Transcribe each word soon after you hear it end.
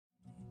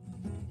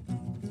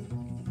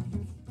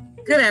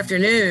Good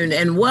afternoon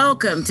and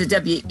welcome to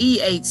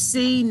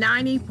WEHC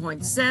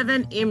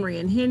 90.7 Emory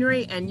and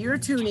Henry, and you're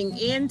tuning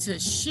in to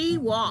She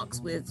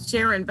Walks with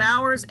Sharon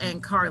Bowers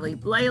and Carli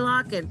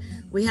Blaylock, and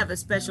we have a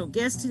special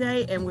guest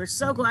today, and we're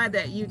so glad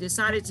that you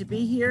decided to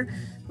be here.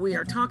 We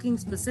are talking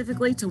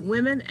specifically to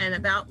women and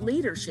about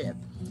leadership.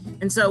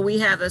 And so we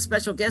have a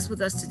special guest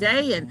with us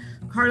today, and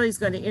Carli's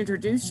going to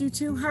introduce you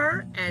to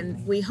her,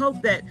 and we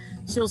hope that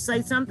she'll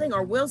say something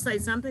or will say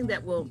something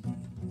that will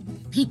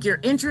pique your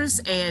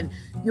interest and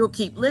you'll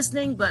keep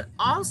listening, but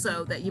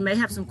also that you may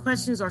have some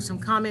questions or some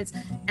comments,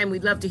 and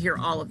we'd love to hear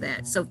all of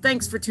that. So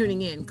thanks for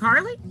tuning in.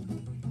 Carli?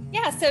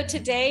 Yeah, so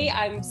today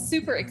I'm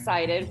super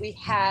excited. We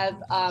have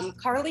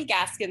Carli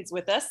Gaskins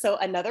with us, so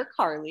another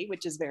Carli,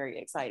 which is very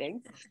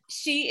exciting.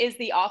 She is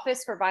the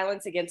Office for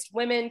Violence Against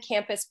Women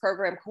Campus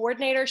Program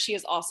Coordinator. She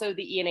is also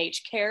the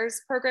E&H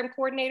Cares Program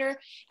Coordinator,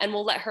 and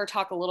we'll let her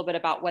talk a little bit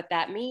about what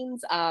that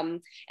means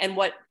and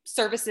what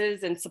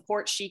services and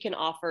support she can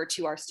offer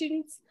to our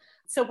students.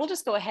 So we'll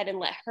just go ahead and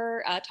let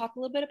her talk a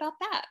little bit about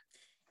that.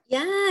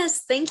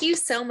 Yes, thank you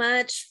so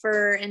much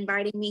for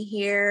inviting me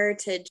here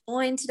to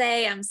join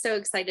today. I'm so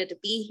excited to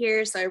be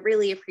here, so I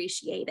really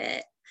appreciate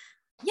it.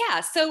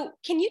 Yeah, so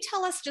can you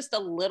tell us just a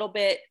little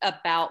bit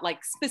about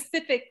like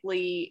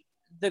specifically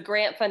the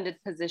grant funded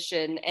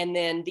position and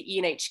then the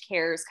E&H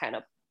Cares kind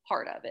of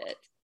part of it?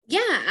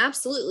 Yeah,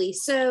 absolutely.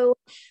 So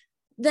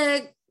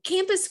the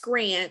campus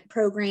grant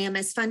program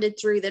is funded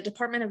through the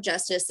Department of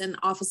Justice and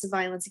Office of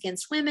Violence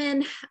Against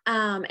Women.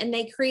 And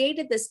they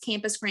created this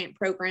campus grant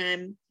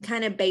program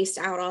kind of based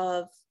out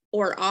of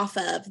or off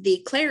of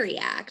the Clary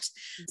Act.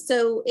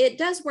 So it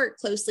does work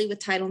closely with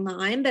Title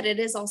IX, but it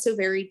is also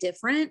very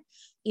different.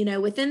 You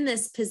know, within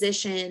this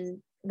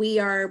position, we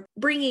are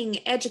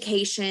bringing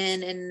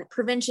education and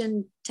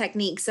prevention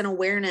techniques and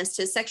awareness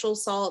to sexual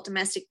assault,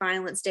 domestic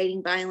violence,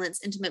 dating violence,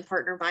 intimate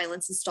partner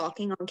violence, and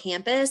stalking on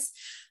campus.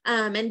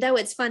 And though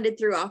it's funded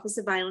through Office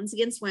of Violence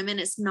Against Women,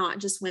 it's not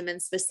just women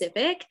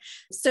specific.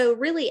 So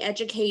really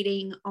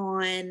educating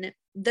on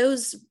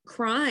those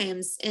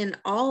crimes in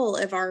all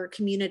of our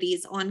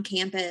communities on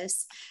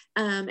campus.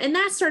 And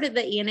that started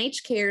the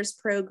E&H Cares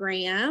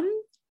program,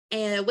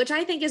 which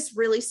I think is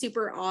really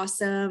super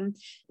awesome.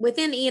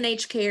 Within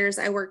E&H Cares,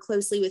 I work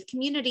closely with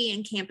community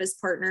and campus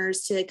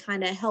partners to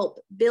kind of help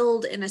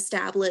build and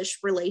establish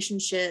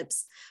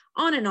relationships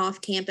on and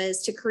off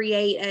campus to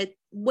create a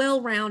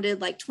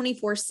well-rounded, like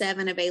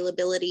 24/7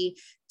 availability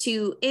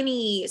to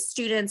any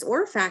students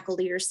or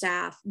faculty or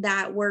staff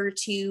that were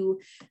to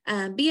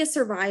be a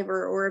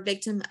survivor or a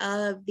victim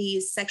of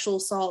these sexual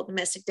assault,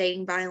 domestic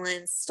dating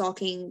violence,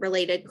 stalking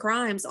related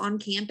crimes on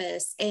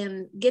campus,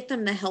 and get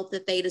them the help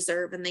that they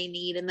deserve and they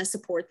need and the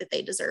support that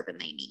they deserve and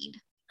they need.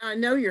 I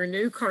know you're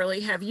new,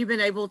 Carli. Have you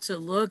been able to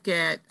look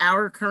at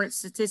our current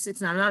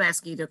statistics? And I'm not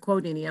asking you to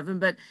quote any of them,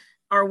 but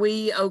are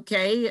we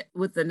okay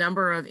with the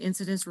number of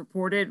incidents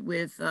reported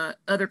with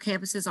other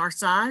campuses our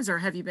size, or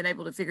have you been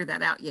able to figure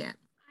that out yet?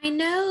 I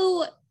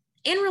know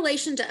in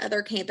relation to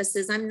other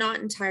campuses, I'm not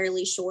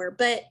entirely sure,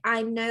 but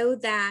I know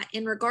that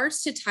in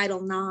regards to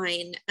Title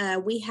IX,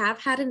 we have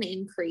had an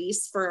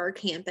increase for our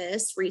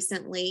campus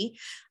recently.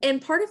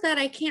 And part of that,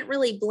 I can't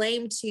really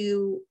blame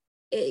to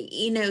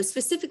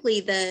specifically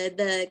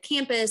the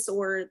campus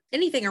or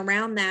anything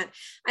around that.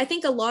 I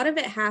think a lot of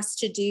it has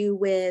to do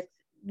with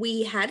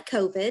we had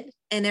COVID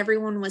and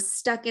everyone was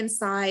stuck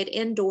inside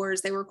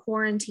indoors. They were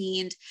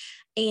quarantined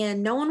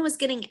and no one was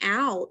getting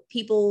out.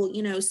 People,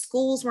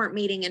 schools weren't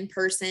meeting in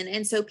person.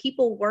 And so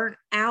people weren't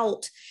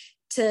out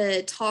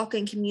to talk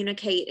and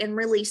communicate and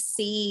really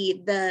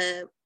see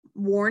the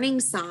warning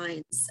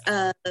signs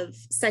of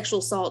sexual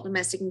assault,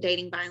 domestic and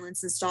dating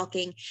violence, and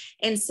stalking.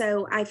 And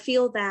so I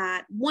feel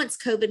that once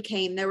COVID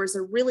came, there was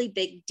a really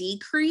big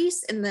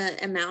decrease in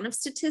the amount of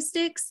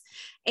statistics.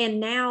 And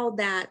now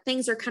that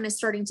things are kind of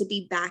starting to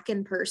be back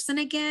in person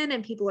again,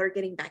 and people are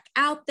getting back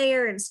out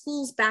there and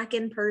schools back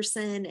in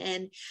person,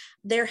 and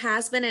there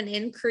has been an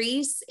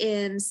increase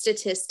in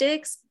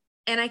statistics.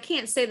 And I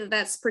can't say that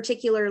that's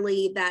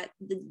particularly that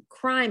the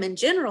crime in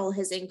general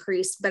has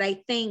increased, but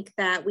I think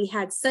that we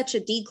had such a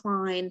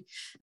decline,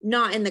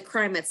 not in the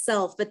crime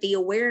itself, but the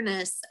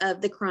awareness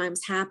of the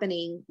crimes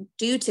happening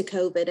due to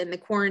COVID and the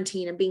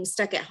quarantine and being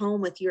stuck at home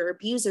with your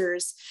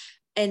abusers.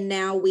 And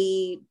now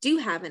we do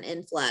have an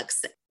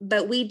influx,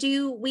 but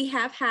we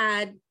have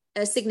had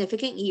a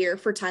significant year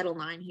for Title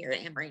IX here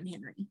at Emory and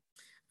Henry.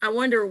 I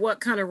wonder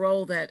what kind of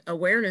role that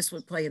awareness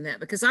would play in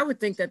that, because I would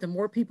think that the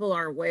more people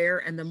are aware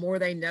and the more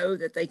they know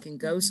that they can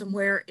go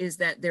somewhere is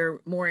that they're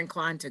more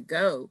inclined to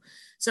go.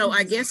 So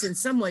I guess in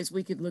some ways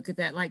we could look at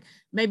that like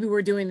maybe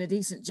we're doing a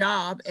decent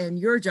job, and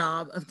your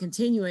job of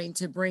continuing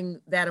to bring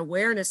that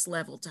awareness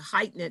level, to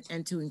heighten it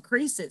and to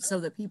increase it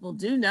so that people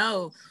do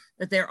know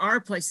that there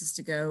are places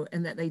to go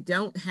and that they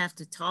don't have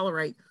to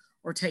tolerate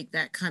or take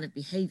that kind of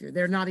behavior.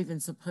 They're not even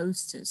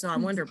supposed to. So I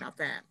wonder about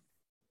that.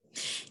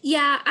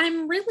 Yeah,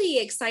 I'm really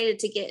excited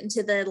to get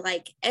into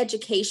the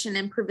education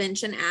and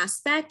prevention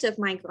aspect of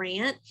my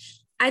grant.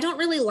 I don't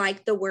really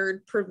like the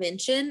word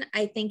prevention.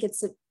 I think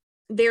it's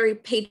very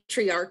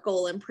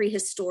patriarchal and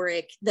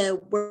prehistoric,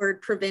 the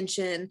word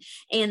prevention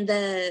and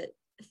the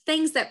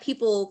things that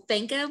people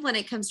think of when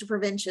it comes to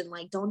prevention,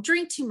 like don't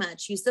drink too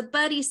much, use the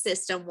buddy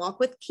system, walk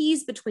with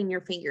keys between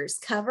your fingers,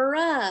 cover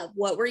up,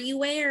 what were you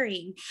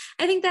wearing?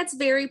 I think that's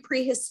very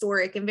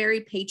prehistoric and very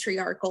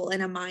patriarchal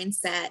in a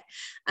mindset.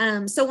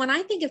 So when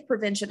I think of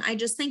prevention, I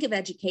just think of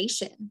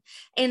education.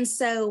 And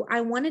so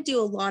I want to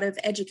do a lot of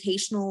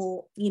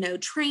educational,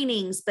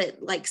 trainings, but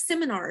like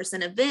seminars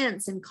and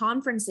events and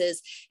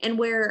conferences, and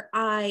where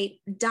I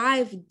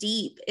dive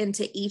deep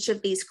into each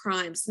of these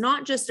crimes,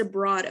 not just a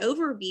broad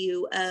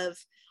overview of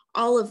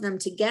all of them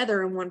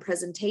together in one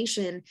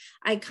presentation.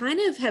 I kind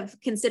of have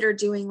considered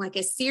doing like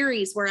a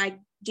series where I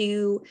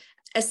do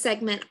a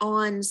segment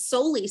on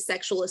solely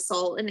sexual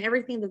assault and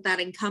everything that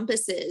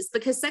encompasses,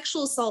 because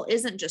sexual assault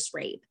isn't just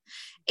rape.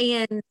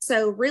 And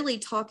so really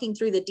talking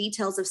through the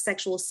details of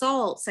sexual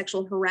assault,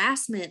 sexual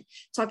harassment,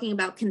 talking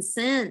about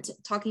consent,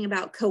 talking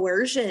about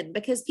coercion,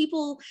 because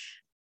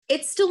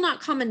it's still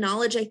not common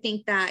knowledge, I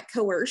think, that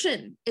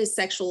coercion is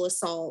sexual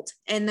assault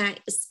and that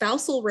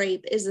spousal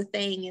rape is a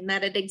thing and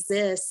that it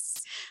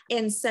exists.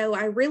 And so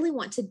I really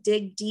want to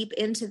dig deep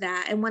into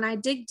that. And when I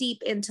dig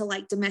deep into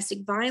like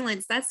domestic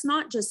violence, that's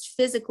not just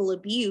physical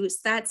abuse,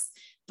 that's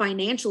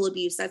financial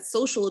abuse, that's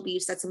social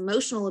abuse, that's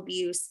emotional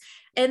abuse,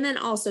 and then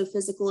also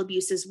physical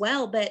abuse as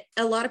well. But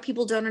a lot of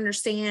people don't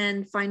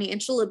understand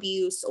financial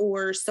abuse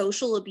or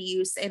social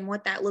abuse and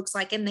what that looks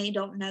like. And they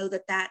don't know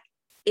that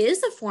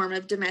is a form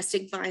of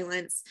domestic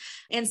violence.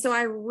 And so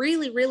I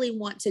really, really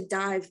want to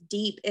dive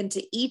deep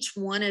into each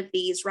one of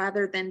these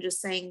rather than just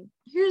saying,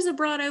 here's a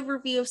broad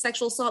overview of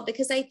sexual assault,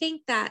 because I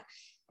think that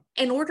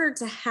in order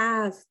to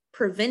have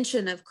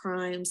prevention of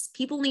crimes,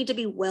 people need to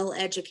be well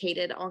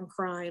educated on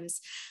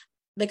crimes.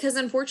 Because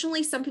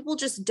unfortunately, some people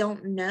just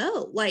don't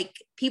know, like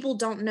people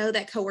don't know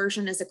that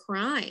coercion is a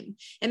crime.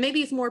 And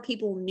maybe if more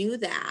people knew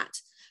that,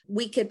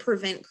 we could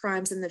prevent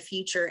crimes in the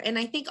future. And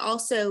I think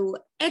also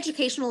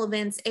educational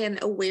events and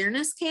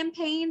awareness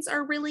campaigns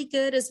are really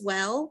good as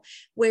well,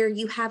 where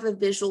you have a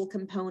visual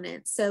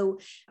component. So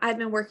I've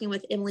been working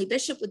with Emily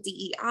Bishop with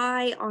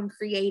DEI on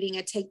creating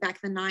a Take Back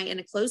the Night and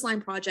a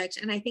clothesline project.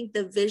 And I think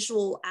the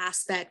visual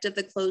aspect of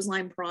the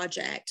clothesline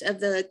project,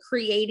 of the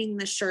creating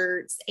the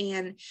shirts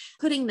and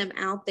putting them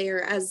out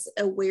there as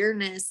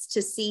awareness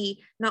to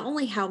see not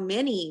only how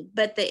many,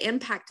 but the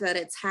impact that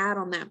it's had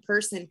on that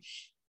person.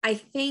 I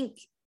think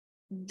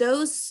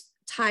those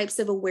types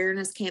of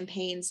awareness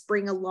campaigns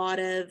bring a lot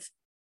of,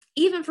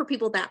 even for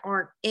people that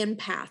aren't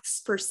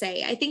empaths per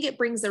se, I think it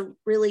brings a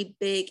really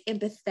big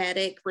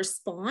empathetic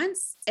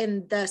response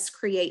and thus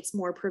creates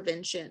more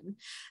prevention.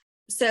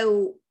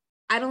 So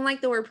I don't like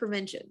the word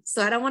prevention.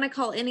 So I don't want to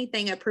call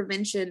anything a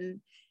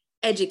prevention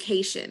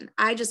education.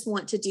 I just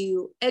want to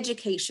do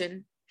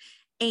education.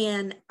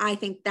 And I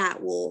think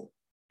that will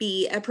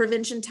be a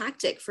prevention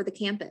tactic for the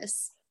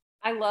campus.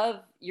 I love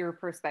your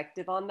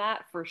perspective on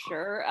that for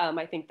sure.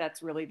 I think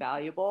that's really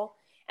valuable.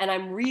 And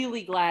I'm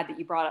really glad that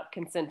you brought up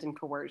consent and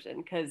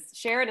coercion, because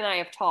Sharon and I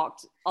have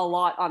talked a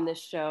lot on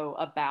this show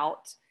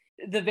about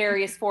the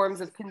various forms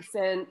of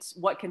consent,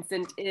 what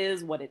consent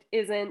is, what it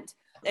isn't.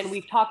 And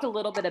we've talked a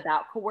little bit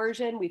about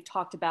coercion. We've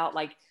talked about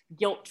like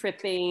guilt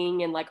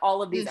tripping and like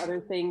all of these other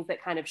things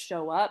that kind of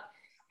show up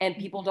and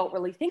people don't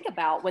really think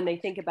about when they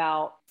think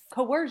about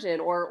coercion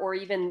or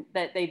even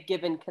that they've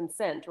given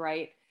consent,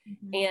 right?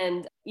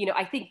 And,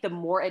 I think the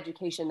more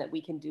education that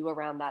we can do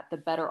around that, the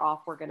better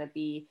off we're going to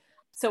be.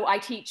 So I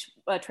teach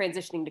a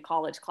transitioning to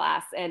college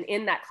class. And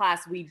in that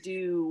class, we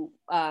do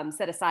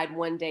set aside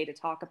one day to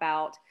talk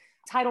about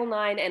Title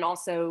IX and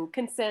also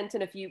consent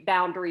and a few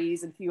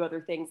boundaries and a few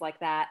other things like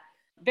that,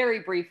 very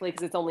briefly,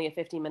 because it's only a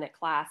 15-minute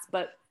class.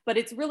 But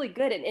it's really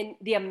good. And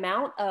the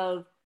amount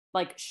of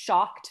like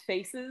shocked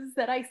faces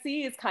that I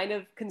see is kind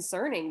of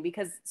concerning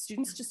because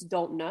students just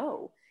don't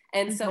know.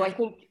 And so I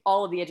think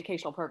all of the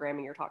educational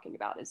programming you're talking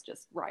about is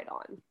just right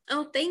on.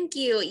 Oh, thank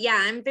you. Yeah,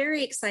 I'm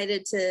very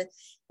excited to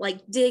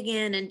like dig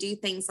in and do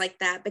things like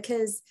that,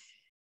 because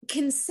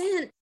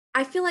consent,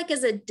 I feel like,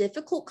 is a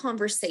difficult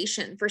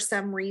conversation for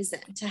some reason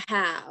to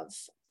have.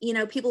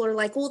 People are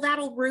like, well,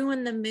 that'll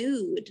ruin the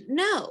mood.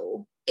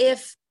 No,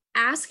 if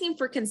asking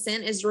for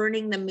consent is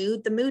ruining the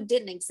mood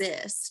didn't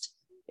exist.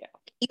 Yeah.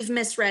 You've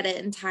misread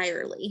it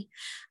entirely.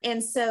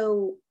 And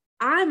so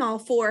I'm all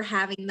for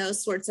having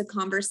those sorts of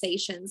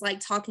conversations, like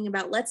talking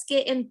about, let's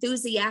get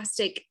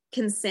enthusiastic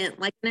consent,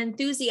 like an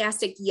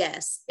enthusiastic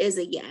yes is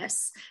a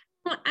yes.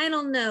 I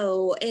don't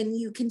know. And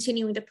you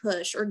continuing to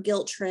push or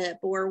guilt trip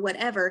or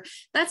whatever,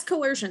 that's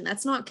coercion.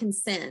 That's not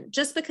consent.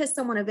 Just because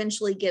someone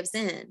eventually gives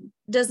in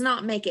does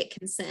not make it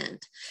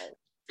consent.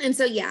 And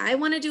so, yeah, I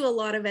want to do a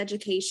lot of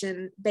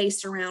education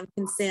based around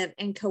consent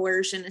and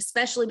coercion,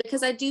 especially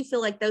because I do feel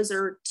like those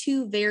are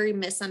two very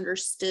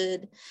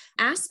misunderstood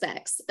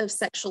aspects of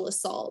sexual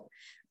assault.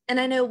 And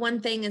I know one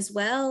thing as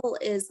well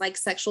is like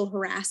sexual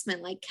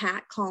harassment, like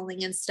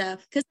catcalling and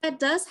stuff, because that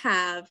does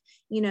have,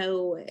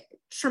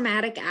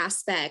 traumatic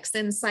aspects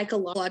and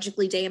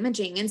psychologically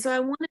damaging. And so I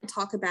want to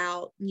talk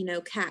about,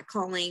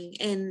 catcalling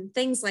and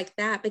things like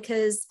that,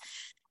 because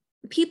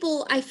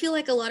I feel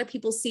like a lot of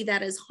people see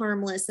that as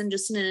harmless and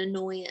just an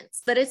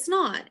annoyance, but it's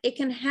not. It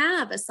can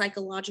have a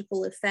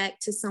psychological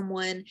effect to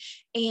someone,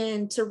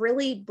 and to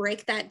really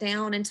break that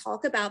down and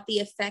talk about the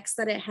effects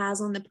that it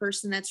has on the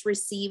person that's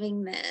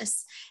receiving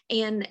this,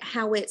 and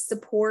how it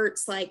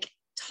supports like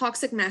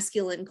toxic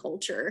masculine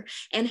culture,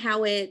 and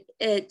how it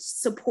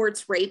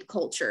supports rape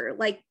culture.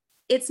 Like,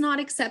 it's not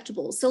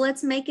acceptable. So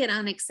let's make it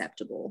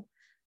unacceptable.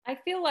 I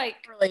feel like,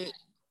 Really?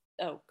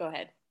 oh, go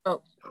ahead.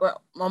 Oh,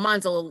 well,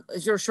 mine's a little,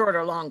 is yours short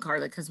or long,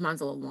 Carleigh? Because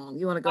mine's a little long.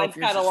 You want to go? Mine's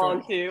kind of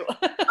long too.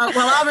 Well,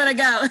 I'm going to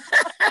go.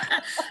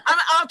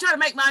 I'll try to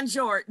make mine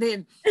short.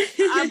 Then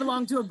I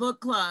belong to a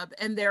book club,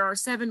 and there are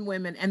 7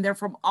 women, and they're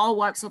from all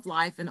walks of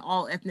life and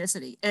all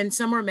ethnicity. And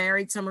some are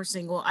married, some are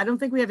single. I don't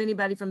think we have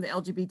anybody from the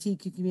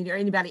LGBTQ community or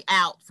anybody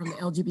out from the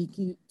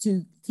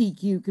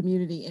LGBTQ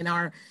community in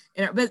our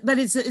but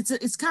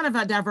it's kind of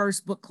a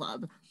diverse book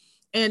club.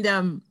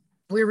 And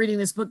we were reading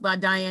this book by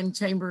Diane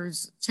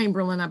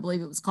Chamberlain, I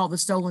believe it was called The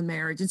Stolen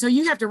Marriage. And so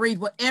you have to read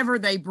whatever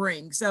they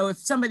bring. So if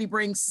somebody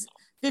brings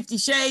 50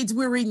 Shades,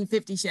 we're reading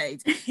 50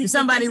 Shades. If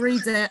somebody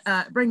brings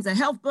a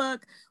health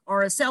book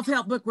or a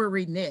self-help book, we're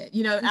reading it.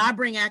 You know, I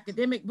bring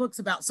academic books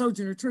about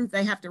Sojourner Truth,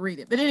 they have to read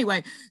it. But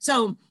anyway,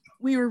 so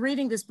we were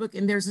reading this book,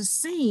 and there's a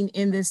scene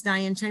in this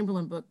Diane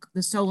Chamberlain book,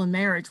 The Stolen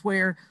Marriage,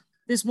 where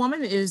this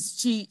woman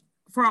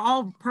for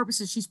all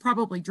purposes, she's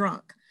probably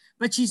drunk,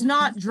 but she's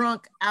not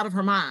drunk out of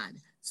her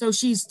mind. So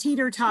she's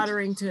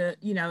teeter-tottering to,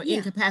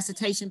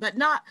 incapacitation, but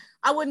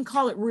I wouldn't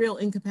call it real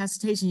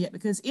incapacitation yet,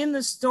 because in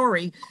the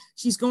story,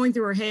 she's going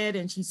through her head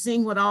and she's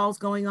seeing what all's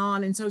going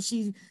on. And so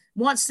she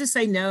wants to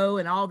say no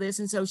and all this.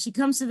 And so she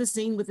comes to the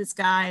scene with this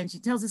guy, and she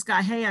tells this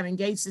guy, hey, I'm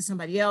engaged to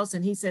somebody else.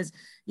 And he says,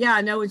 yeah, I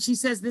know. And she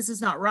says, this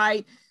is not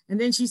right. And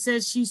then she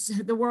says,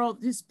 the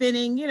world is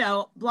spinning,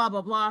 blah,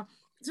 blah, blah.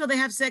 So they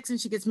have sex and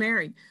she gets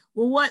married.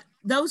 Well, what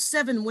those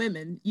 7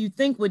 women you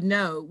think would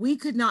know, we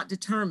could not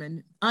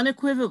determine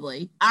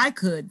unequivocally.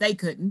 They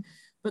couldn't,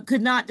 but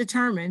could not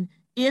determine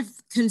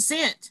if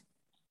consent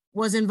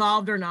was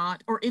involved or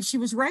not, or if she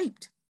was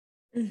raped.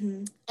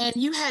 Mm-hmm.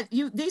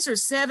 And these are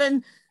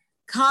 7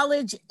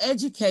 college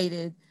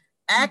educated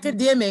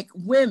academic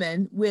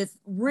women with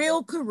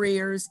real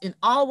careers in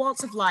all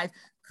walks of life,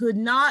 could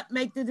not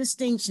make the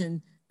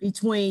distinction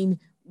between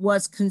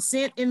was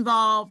consent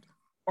involved,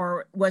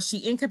 or was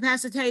she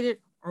incapacitated,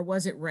 or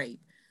was it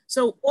rape?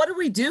 So what do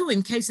we do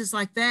in cases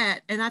like that?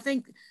 And I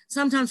think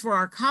sometimes for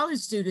our college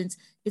students,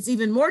 it's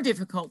even more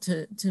difficult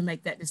to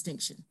make that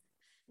distinction.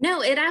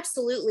 No, it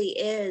absolutely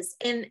is.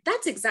 And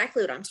that's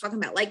exactly what I'm talking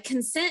about. Like,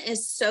 consent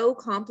is so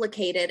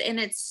complicated and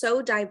it's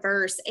so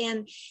diverse.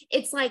 And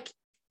it's like,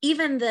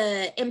 even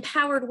the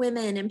empower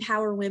women,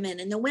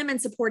 and the women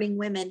supporting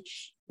women,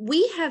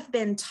 we have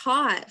been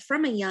taught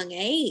from a young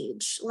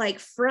age, like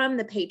from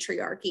the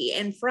patriarchy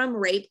and from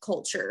rape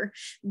culture,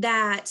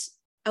 that,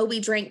 oh, we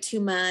drank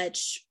too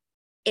much,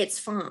 it's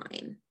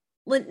fine.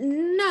 Well,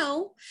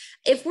 no,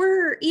 if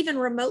we're even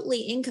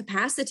remotely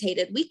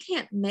incapacitated, we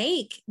can't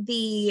make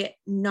the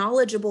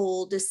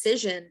knowledgeable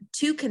decision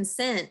to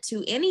consent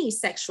to any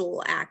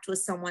sexual act with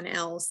someone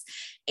else.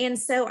 And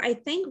so I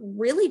think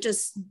really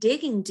just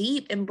digging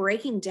deep and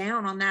breaking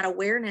down on that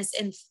awareness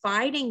and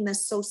fighting the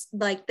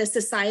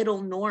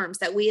societal norms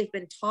that we have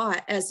been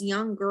taught as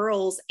young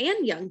girls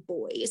and young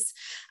boys,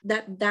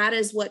 that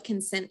is what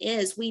consent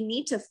is. We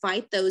need to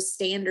fight those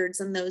standards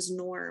and those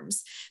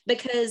norms,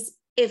 because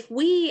if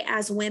we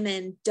as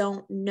women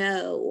don't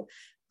know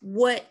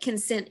what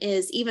consent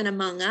is, even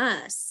among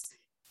us,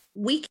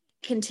 we can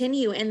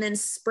continue and then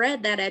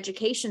spread that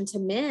education to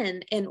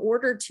men in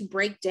order to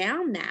break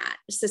down that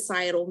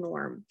societal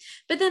norm.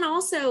 But then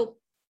also,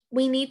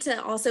 we need to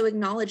also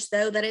acknowledge,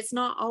 though, that it's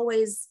not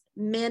always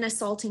men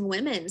assaulting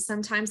women.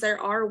 Sometimes there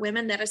are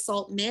women that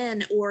assault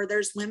men, or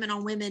there's women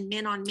on women,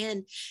 men on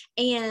men.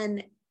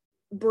 And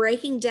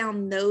breaking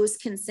down those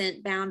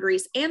consent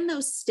boundaries and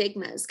those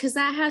stigmas, because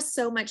that has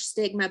so much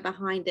stigma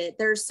behind it.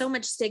 There's so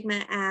much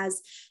stigma as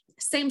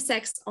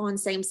same-sex on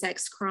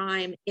same-sex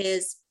crime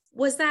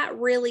was that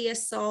really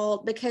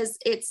assault? Because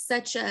it's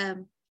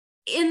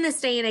in this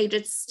day and age,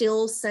 it's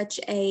still such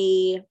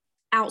a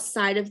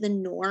outside of the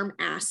norm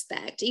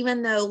aspect,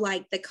 even though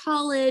like the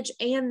college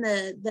and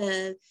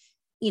the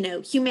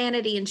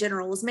humanity in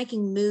general is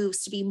making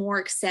moves to be more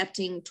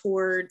accepting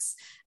towards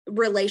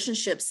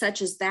relationships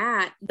such as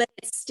that, but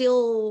it's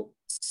still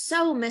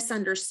so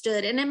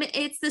misunderstood. And I mean,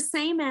 it's the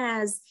same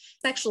as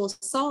sexual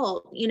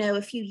assault.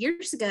 A few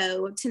years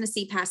ago,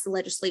 Tennessee passed the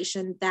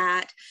legislation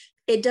that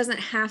it doesn't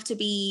have to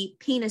be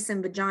penis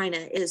and vagina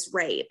is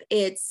rape.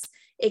 It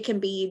can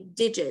be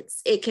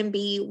digits. It can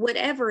be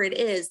whatever it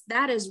is.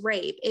 That is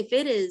rape. If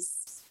it is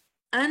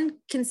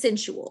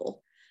unconsensual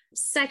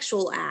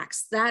sexual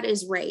acts, that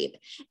is rape.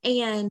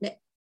 And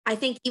I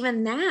think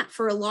even that,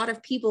 for a lot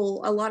of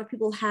people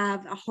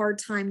have a hard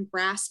time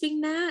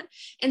grasping that.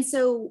 And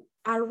so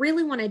I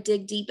really want to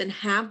dig deep and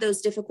have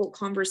those difficult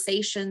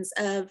conversations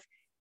of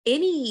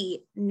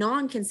any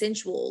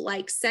non-consensual,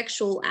 like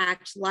sexual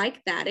act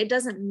like that. It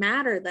doesn't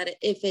matter that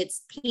if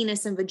it's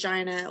penis and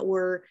vagina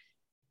or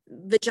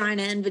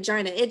vagina and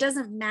vagina. It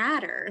doesn't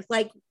matter.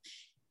 Like,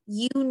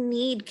 you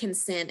need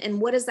consent.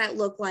 And what does that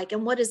look like?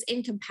 And what does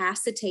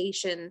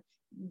incapacitation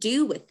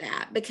do with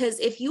that? Because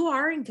if you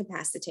are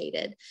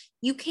incapacitated,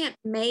 you can't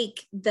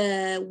make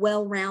the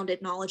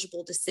well-rounded,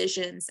 knowledgeable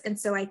decisions. And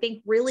so I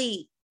think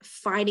really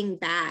fighting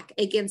back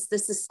against the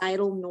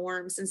societal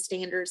norms and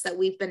standards that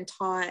we've been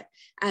taught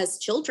as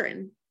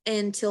children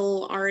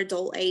until our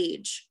adult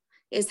age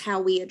is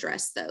how we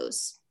address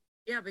those.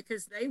 Yeah,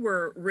 because they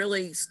were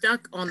really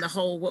stuck on the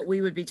whole, what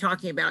we would be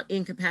talking about,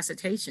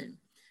 incapacitation.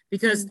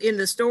 Because in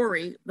the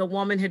story, the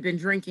woman had been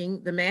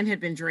drinking, the man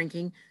had been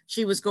drinking.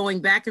 She was going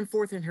back and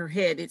forth in her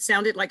head. It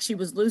sounded like she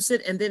was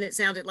lucid, and then it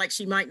sounded like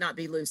she might not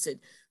be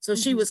lucid. So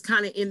she was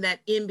kind of in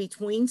that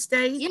in-between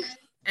state. Yeah.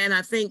 And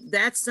I think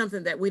that's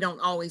something that we don't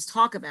always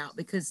talk about,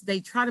 because they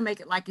try to make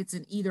it like it's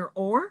an either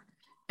or.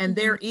 And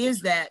there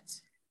is that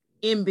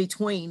in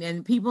between,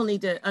 and people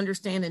need to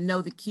understand and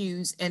know the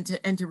cues and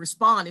to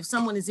respond. If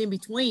someone is in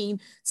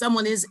between,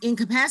 someone is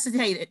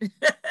incapacitated.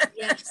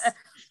 Yes.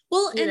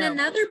 Well, and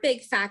another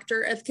big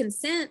factor of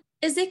consent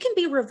is it can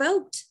be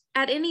revoked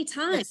at any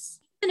time. Yes.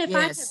 And if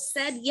I have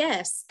said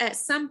yes at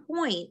some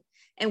point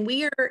and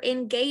we are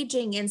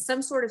engaging in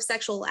some sort of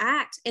sexual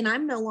act and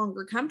I'm no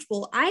longer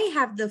comfortable, I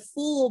have the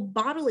full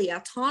bodily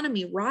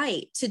autonomy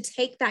right to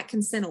take that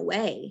consent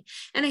away.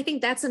 And I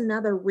think that's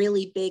another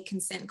really big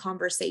consent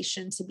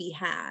conversation to be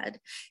had,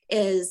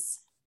 is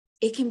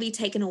it can be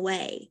taken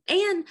away.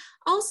 And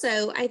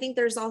also, I think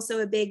there's also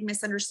a big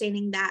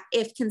misunderstanding that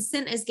if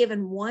consent is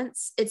given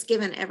once, it's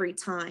given every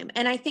time.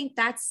 And I think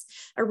that's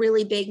a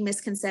really big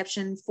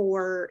misconception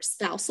for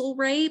spousal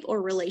rape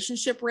or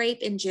relationship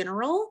rape in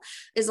general,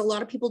 is a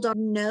lot of people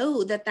don't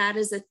know that that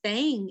is a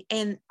thing.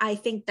 And I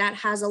think that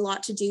has a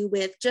lot to do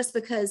with just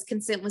because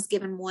consent was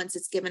given once,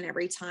 it's given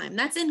every time.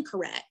 That's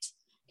incorrect.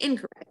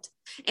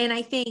 And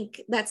I think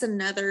that's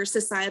another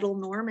societal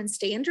norm and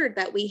standard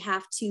that we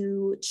have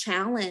to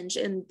challenge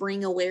and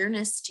bring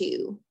awareness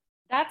to.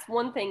 That's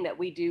one thing that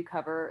we do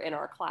cover in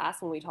our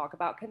class when we talk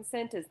about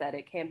consent, is that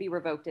it can be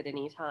revoked at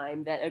any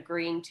time, that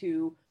agreeing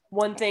to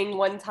one thing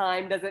one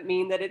time doesn't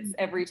mean that it's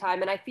every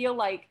time. And I feel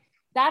like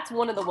that's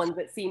one of the ones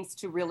that seems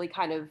to really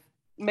kind of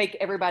make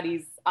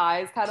everybody's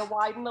eyes kind of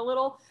widen a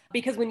little,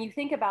 because when you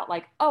think about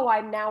like, oh,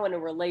 I'm now in a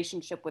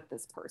relationship with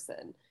this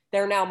person,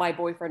 they're now my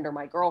boyfriend or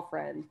my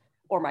girlfriend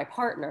or my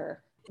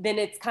partner, then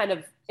it's kind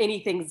of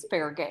anything's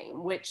fair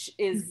game, which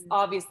is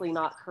obviously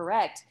not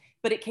correct,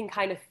 but it can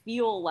kind of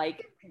feel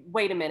like,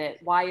 wait a minute,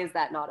 why is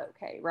that not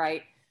okay,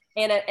 right?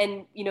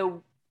 And you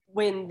know,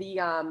 when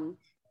the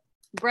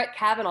Brett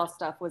Kavanaugh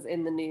stuff was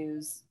in the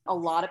news, a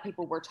lot of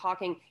people were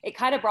talking, it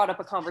kind of brought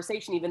up a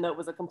conversation, even though it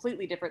was a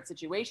completely different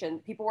situation.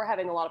 People were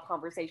having a lot of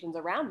conversations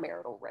around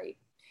marital rape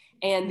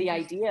and the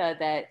idea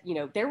that, you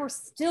know, there were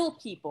still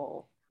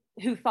people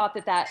who thought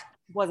that that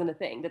wasn't a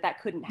thing, that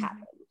that couldn't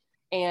happen.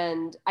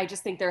 And I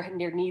just think there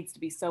needs to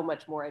be so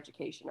much more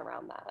education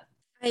around that.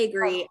 I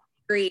agree.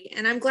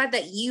 And I'm glad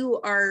that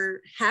you are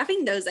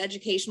having those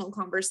educational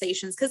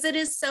conversations, because it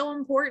is so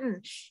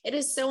important. It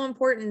is so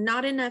important.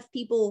 Not enough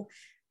people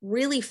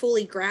really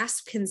fully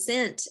grasp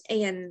consent.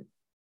 And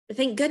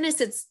thank goodness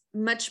it's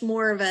much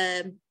more of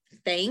a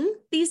thing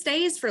these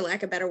days, for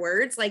lack of better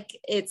words. Like,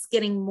 it's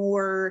getting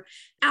more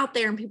out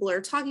there and people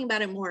are talking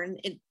about it more. And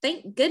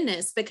thank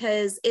goodness,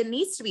 because it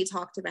needs to be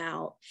talked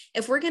about.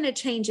 If we're going to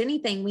change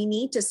anything, we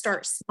need to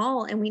start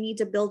small and we need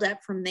to build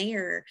up from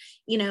there.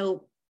 You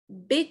know,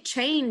 big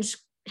change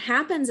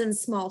happens in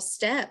small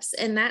steps,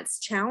 and that's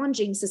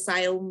challenging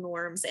societal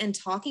norms and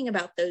talking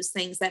about those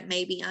things that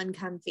may be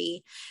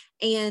uncomfy,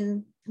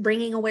 and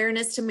bringing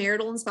awareness to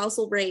marital and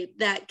spousal rape,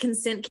 that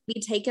consent can be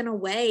taken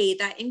away,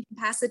 that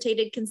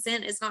incapacitated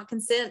consent is not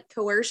consent,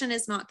 coercion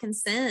is not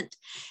consent.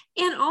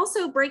 And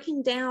also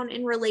breaking down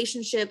in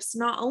relationships,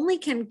 not only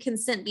can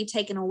consent be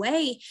taken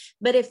away,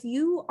 but if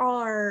you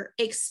are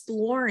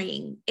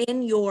exploring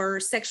in your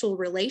sexual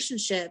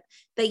relationship,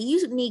 that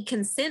you need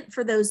consent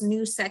for those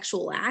new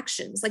sexual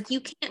actions. Like,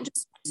 you can't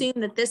just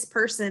assume that this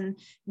person,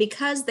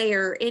 because they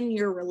are in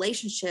your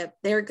relationship,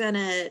 they're going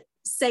to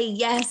say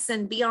yes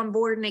and be on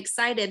board and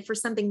excited for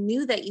something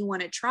new that you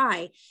want to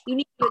try. You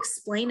need to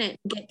explain it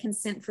and get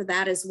consent for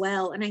that as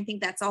well. And I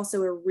think that's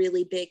also a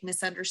really big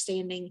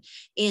misunderstanding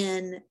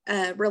in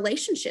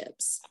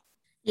relationships.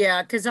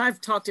 Yeah, because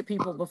I've talked to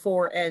people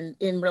before, and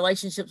in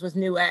relationships with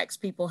new acts,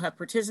 people have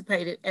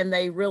participated and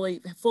they really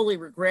fully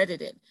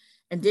regretted it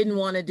and didn't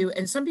want to do it.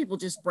 And some people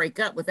just break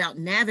up without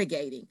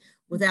navigating,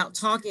 without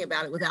talking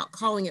about it, without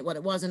calling it what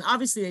it was. And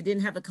obviously they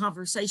didn't have a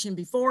conversation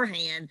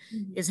beforehand,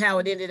 is how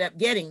it ended up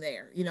getting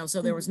there. You know,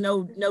 so there was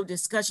no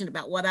discussion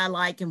about what I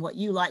like and what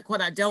you like,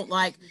 what I don't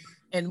like,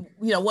 and,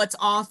 you know, what's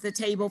off the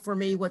table for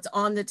me, what's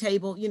on the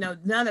table, you know,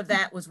 none of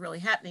that was really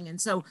happening. And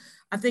so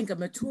I think a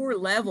mature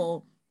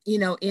level, you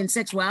know, in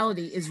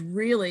sexuality is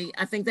really,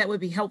 I think that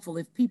would be helpful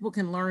if people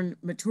can learn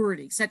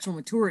maturity, sexual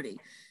maturity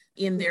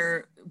in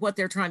their, what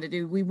they're trying to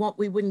do. We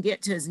wouldn't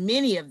get to as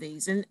many of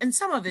these. And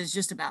some of it is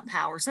just about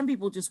power. Some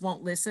people just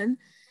won't listen.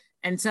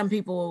 And some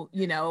people,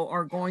 you know,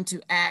 are going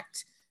to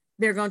act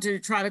they're going to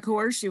try to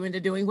coerce you into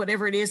doing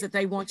whatever it is that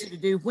they want you to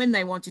do, when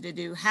they want you to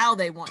do, how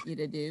they want you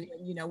to do.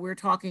 And, you know, we're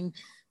talking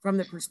from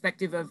the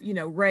perspective of, you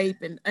know, rape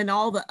and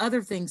all the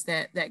other things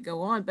that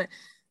go on. But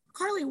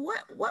Carleigh,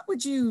 what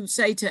would you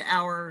say to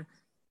our,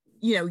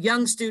 you know,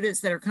 young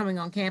students that are coming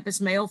on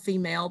campus, male,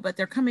 female, but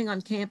they're coming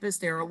on campus,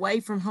 they're away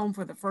from home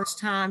for the first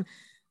time,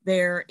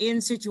 they're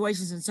in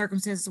situations and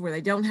circumstances where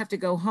they don't have to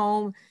go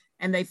home,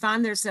 and they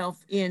find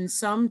themselves in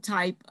some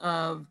type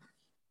of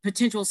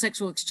potential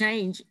sexual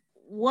exchange?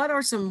 What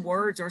are some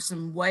words or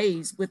some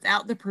ways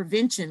without the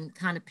prevention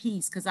kind of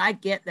piece? Because I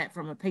get that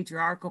from a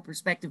patriarchal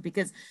perspective,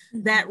 because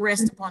that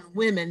rests upon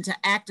women to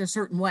act a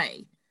certain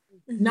way,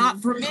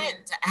 not for men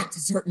to act a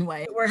certain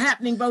way. We're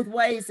happening both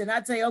ways. And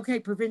I'd say, okay,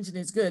 prevention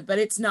is good, but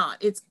it's not.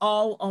 It's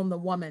all on the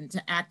woman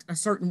to act a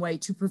certain way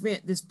to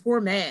prevent this poor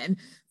man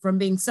from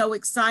being so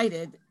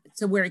excited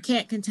to where he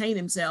can't contain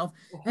himself.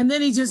 And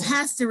then he just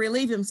has to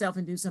relieve himself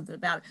and do something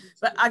about it.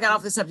 But I got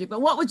off the subject.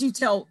 But what would you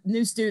tell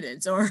new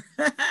students or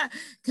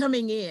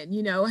coming in?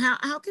 You know,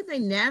 how can they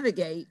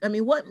navigate? I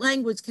mean, what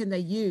language can they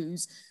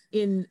use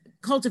in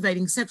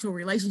cultivating sexual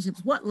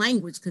relationships? What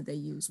language could they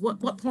use? What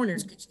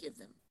pointers could you give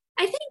them?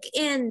 I think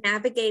in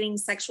navigating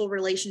sexual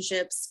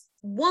relationships,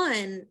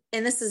 one,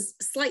 and this is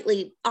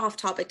slightly off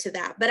topic to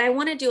that, but I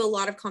want to do a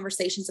lot of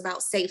conversations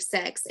about safe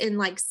sex and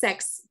like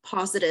sex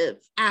positive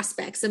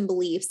aspects and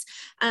beliefs,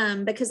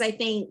 because I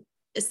think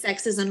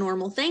sex is a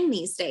normal thing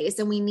these days,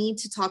 and we need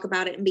to talk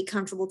about it and be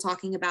comfortable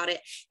talking about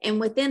it.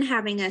 And within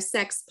having a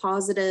sex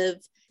positive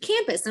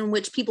campus in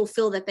which people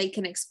feel that they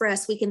can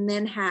express, we can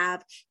then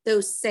have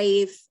those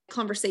safe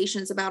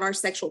conversations about our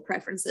sexual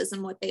preferences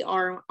and what they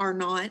are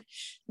not.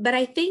 But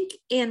I think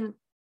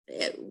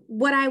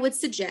what I would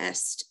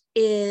suggest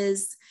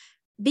is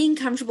being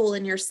comfortable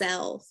in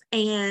yourself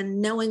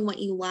and knowing what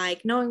you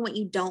like, knowing what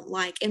you don't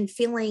like, and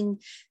feeling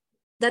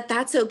that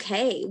that's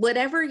okay.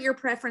 Whatever your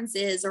preference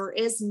is or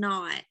is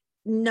not,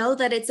 know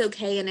that it's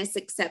okay and it's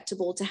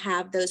acceptable to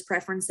have those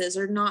preferences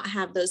or not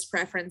have those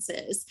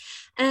preferences,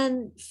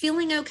 and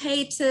feeling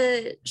okay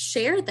to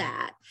share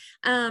that.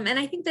 And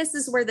I think this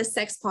is where the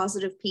sex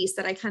positive piece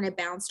that I kind of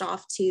bounced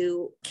off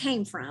to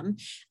came from,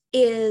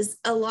 is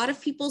a lot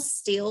of people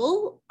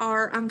still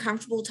are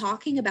uncomfortable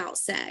talking about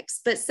sex,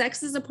 but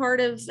sex is a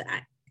part of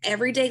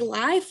everyday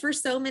life for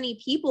so many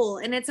people.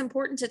 And it's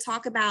important to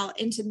talk about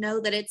and to know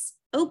that it's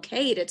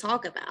okay to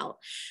talk about.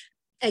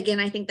 Again,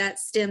 I think that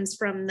stems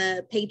from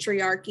the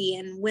patriarchy,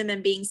 and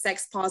women being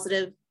sex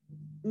positive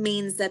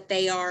means that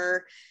they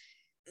are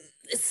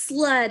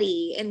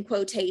slutty in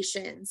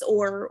quotations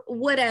or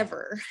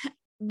whatever.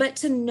 But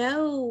to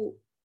know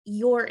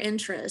your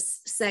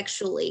interests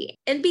sexually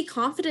and be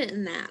confident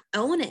in that,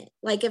 own it.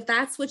 Like if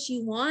that's what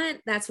you want,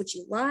 that's what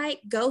you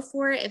like, go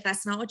for it. If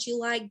that's not what you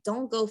like,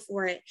 don't go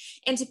for it.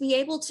 And to be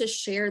able to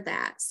share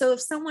that. So if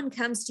someone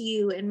comes to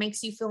you and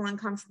makes you feel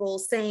uncomfortable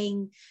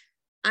saying,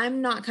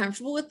 I'm not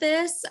comfortable with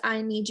this,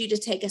 I need you to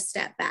take a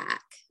step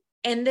back.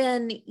 And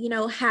then, you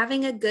know,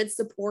 having a good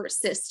support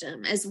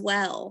system as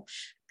well.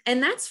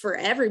 And that's for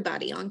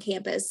everybody on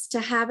campus, to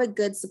have a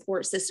good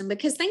support system,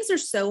 because things are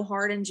so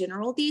hard in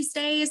general these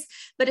days,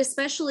 but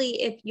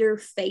especially if you're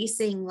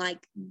facing like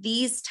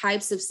these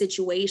types of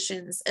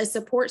situations, a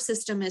support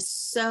system is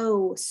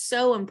so,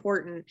 so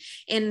important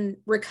in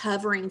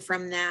recovering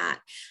from that.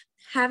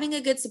 Having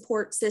a good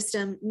support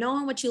system,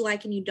 knowing what you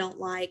like and you don't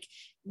like,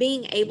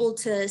 being able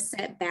to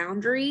set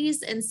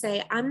boundaries and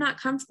say, I'm not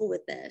comfortable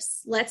with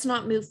this. Let's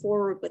not move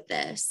forward with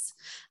this.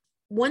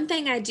 One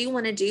thing I do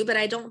want to do, but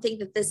I don't think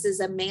that this is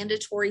a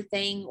mandatory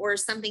thing or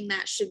something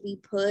that should be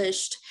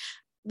pushed.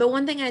 But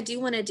one thing I do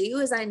want to do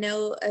is I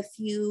know a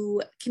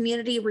few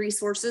community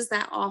resources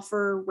that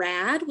offer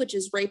RAD, which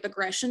is rape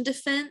aggression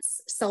defense,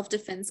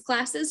 self-defense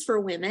classes for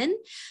women.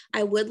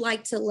 I would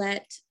like to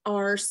let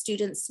our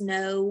students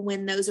know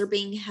when those are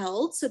being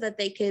held so that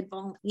they could,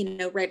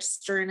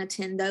 register and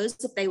attend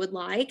those if they would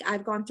like.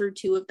 I've gone through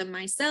 2 of them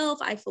myself.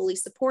 I fully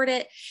support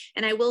it.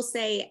 And I will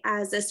say,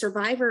 as a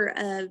survivor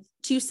of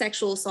 2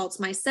 sexual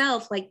assaults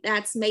myself, like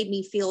that's made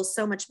me feel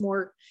so much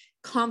more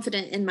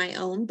confident in my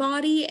own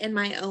body and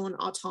my own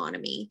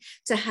autonomy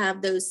to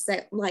have those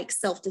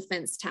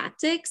self-defense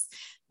tactics.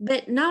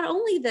 But not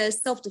only the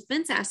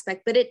self-defense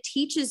aspect, but it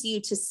teaches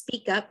you to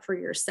speak up for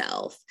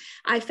yourself.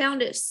 I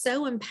found it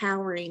so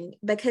empowering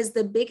because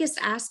the biggest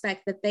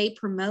aspect that they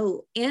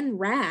promote in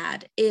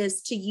RAD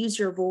is to use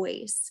your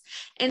voice.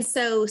 And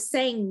so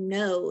saying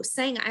no,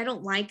 saying I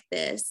don't like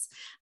this,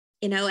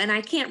 and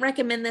I can't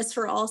recommend this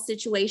for all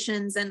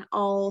situations and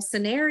all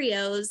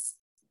scenarios,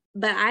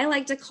 but I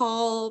like to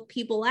call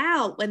people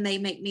out when they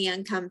make me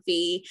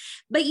uncomfy.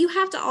 But you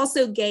have to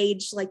also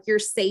gauge like your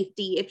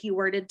safety if you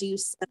were to do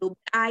so.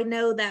 I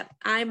know that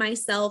I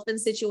myself, in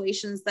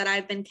situations that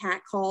I've been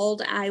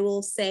catcalled, I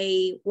will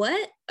say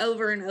what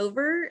over and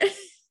over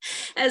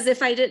as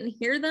if I didn't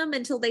hear them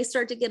until they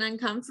start to get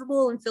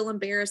uncomfortable and feel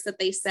embarrassed that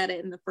they said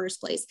it in the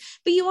first place.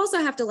 But you also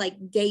have to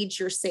like gauge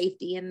your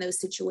safety in those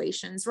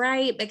situations,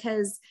 right?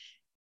 Because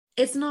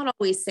it's not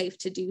always safe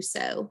to do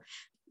so.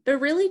 But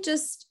really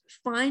just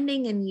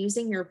finding and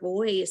using your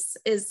voice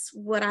is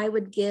what I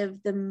would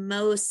give the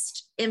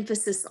most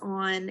emphasis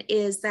on,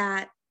 is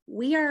that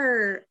we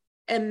are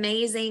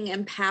amazing,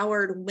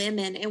 empowered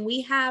women, and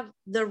we have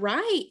the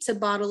right to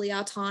bodily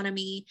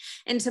autonomy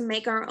and to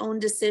make our own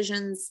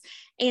decisions.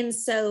 And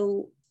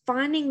so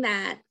finding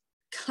that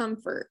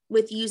comfort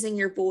with using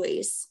your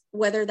voice,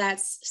 whether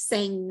that's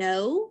saying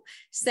no,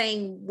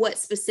 saying what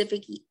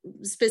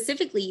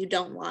specifically you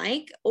don't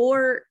like,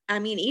 or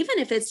even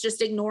if it's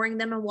just ignoring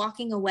them and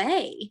walking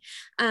away.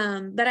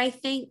 But I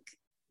think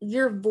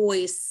your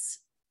voice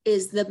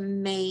is the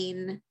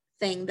main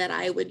thing that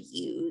I would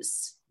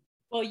use.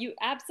 Well, you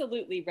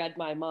absolutely read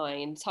my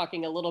mind,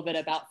 talking a little bit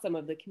about some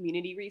of the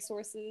community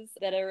resources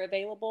that are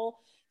available.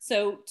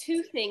 So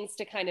 2 things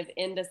to kind of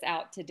end us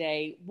out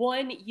today.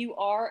 1, you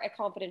are a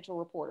confidential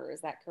reporter,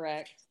 is that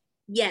correct?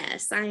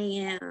 Yes, I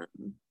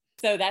am.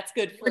 So that's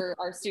good for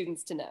our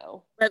students to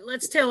know. But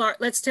let's tell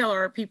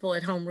our people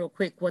at home real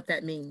quick what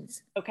that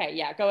means. Okay,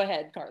 yeah, go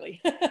ahead, Carleigh.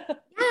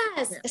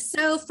 Yes.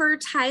 So for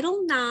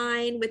Title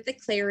IX with the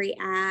Clery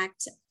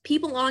Act,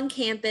 people on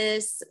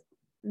campus,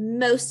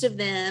 most of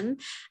them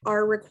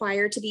are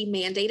required to be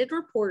mandated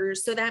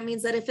reporters. So that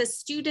means that if a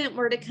student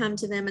were to come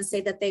to them and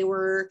say that they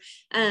were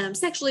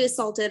sexually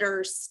assaulted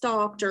or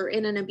stalked or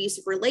in an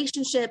abusive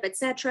relationship,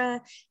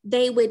 etc.,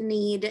 they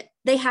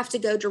have to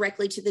go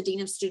directly to the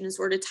Dean of Students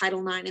or to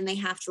Title IX, and they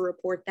have to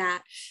report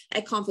that.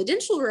 A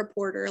confidential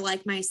reporter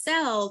like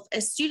myself,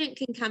 a student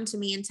can come to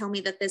me and tell me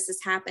that this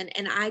has happened,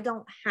 and I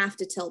don't have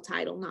to tell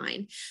Title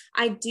IX.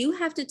 I do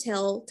have to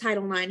tell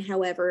Title IX,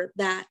 however,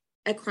 that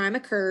a crime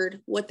occurred,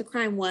 what the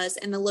crime was,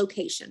 and the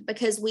location,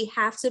 because we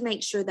have to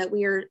make sure that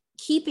we are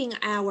keeping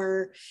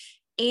our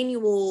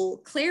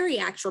annual Clery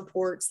Act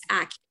reports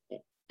accurate.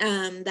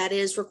 That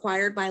is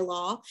required by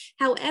law.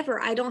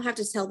 However, I don't have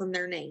to tell them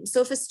their name.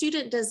 So if a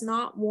student does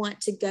not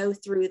want to go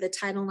through the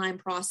Title IX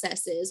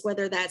processes,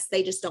 whether that's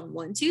they just don't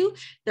want to,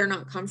 they're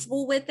not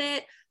comfortable with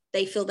it,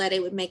 they feel that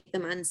it would make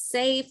them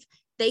unsafe,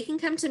 they can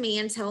come to me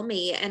and tell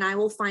me, and I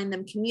will find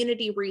them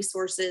community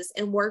resources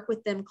and work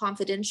with them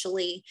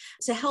confidentially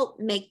to help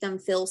make them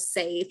feel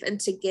safe and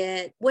to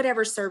get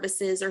whatever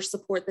services or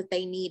support that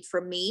they need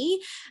from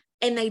me.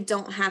 And they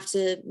don't have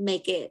to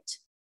make it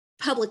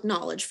public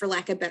knowledge, for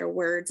lack of better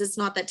words. It's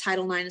not that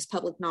Title IX is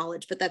public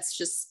knowledge, but that's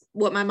just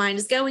what my mind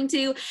is going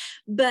to.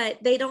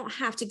 But they don't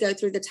have to go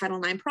through the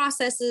Title IX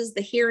processes,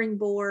 the hearing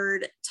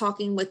board,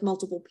 talking with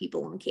multiple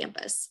people on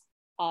campus.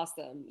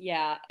 Awesome.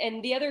 Yeah.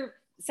 And the other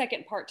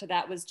second part to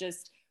that was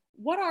just,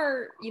 what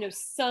are,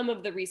 some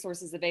of the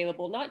resources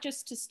available, not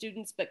just to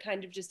students, but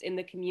kind of just in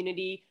the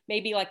community,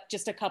 maybe like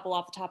just a couple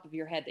off the top of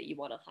your head that you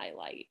want to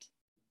highlight?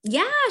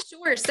 Yeah,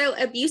 sure. So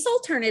Abuse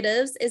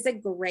Alternatives is a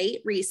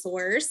great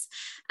resource.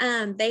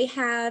 They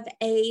have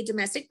a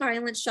domestic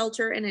violence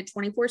shelter and a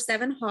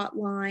 24/7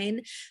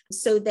 hotline,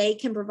 so they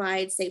can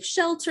provide safe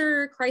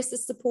shelter,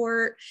 crisis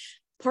support.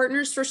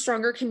 Partners for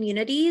Stronger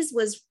Communities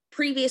was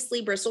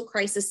previously Bristol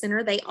Crisis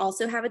Center. They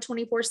also have a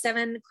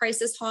 24/7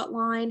 crisis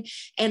hotline,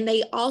 and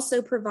they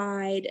also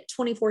provide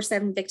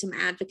 24/7 victim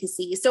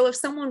advocacy. So if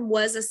someone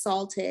was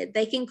assaulted,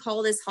 they can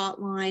call this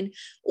hotline,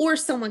 or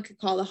someone could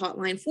call the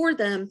hotline for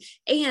them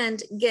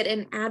and get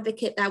an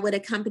advocate that would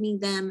accompany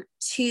them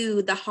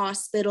to the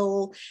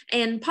hospital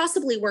and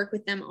possibly work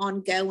with them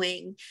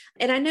ongoing.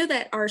 And I know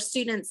that our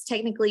students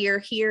technically are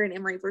here in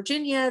Emory,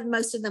 Virginia.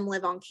 Most of them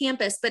live on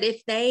campus, but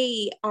if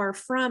they are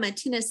from a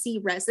Tennessee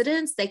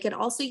residence, they could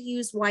also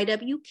use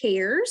YW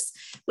Cares,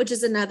 which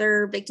is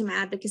another victim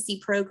advocacy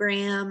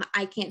program.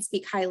 I can't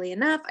speak highly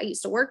enough. I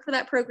used to work for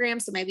that program,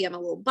 so maybe I'm a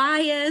little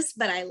biased,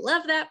 but I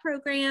love that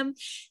program.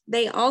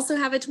 They also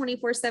have a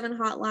 24/7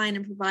 hotline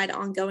and provide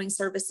ongoing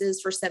services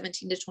for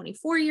 17 to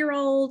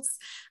 24-year-olds.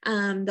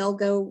 They'll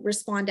go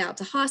respond out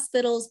to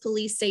hospitals,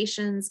 police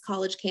stations,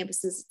 college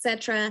campuses,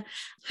 etc.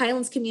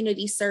 Highlands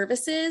Community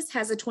Services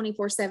has a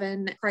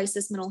 24/7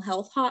 crisis mental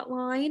health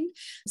hotline,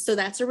 so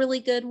that's a really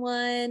good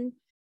one.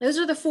 Those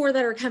are the 4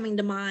 that are coming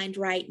to mind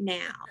right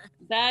now.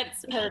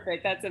 That's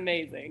perfect. That's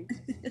amazing.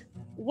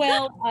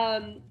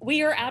 Well,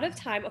 we are out of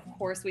time. Of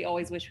course, we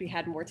always wish we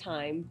had more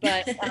time,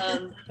 but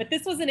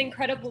this was an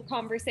incredible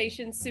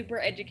conversation, super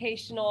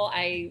educational.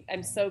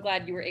 I'm so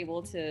glad you were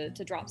able to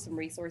drop some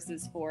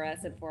resources for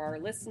us and for our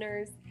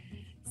listeners.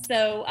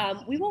 So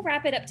we will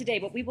wrap it up today,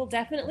 but we will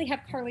definitely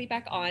have Carleigh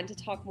back on to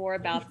talk more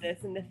about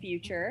this in the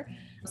future.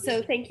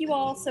 So thank you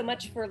all so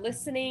much for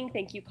listening.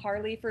 Thank you,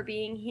 Carleigh, for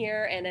being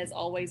here. And as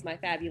always, my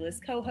fabulous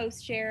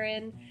co-host,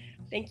 Sharon.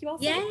 Thank you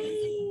all so much.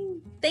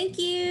 Yay! Thank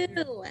you.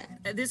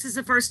 This is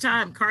the first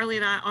time. Carleigh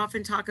and I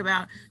often talk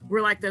about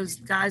we're like those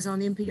guys on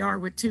NPR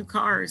with 2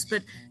 cars,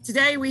 but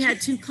today we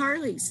had 2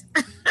 Carleighs.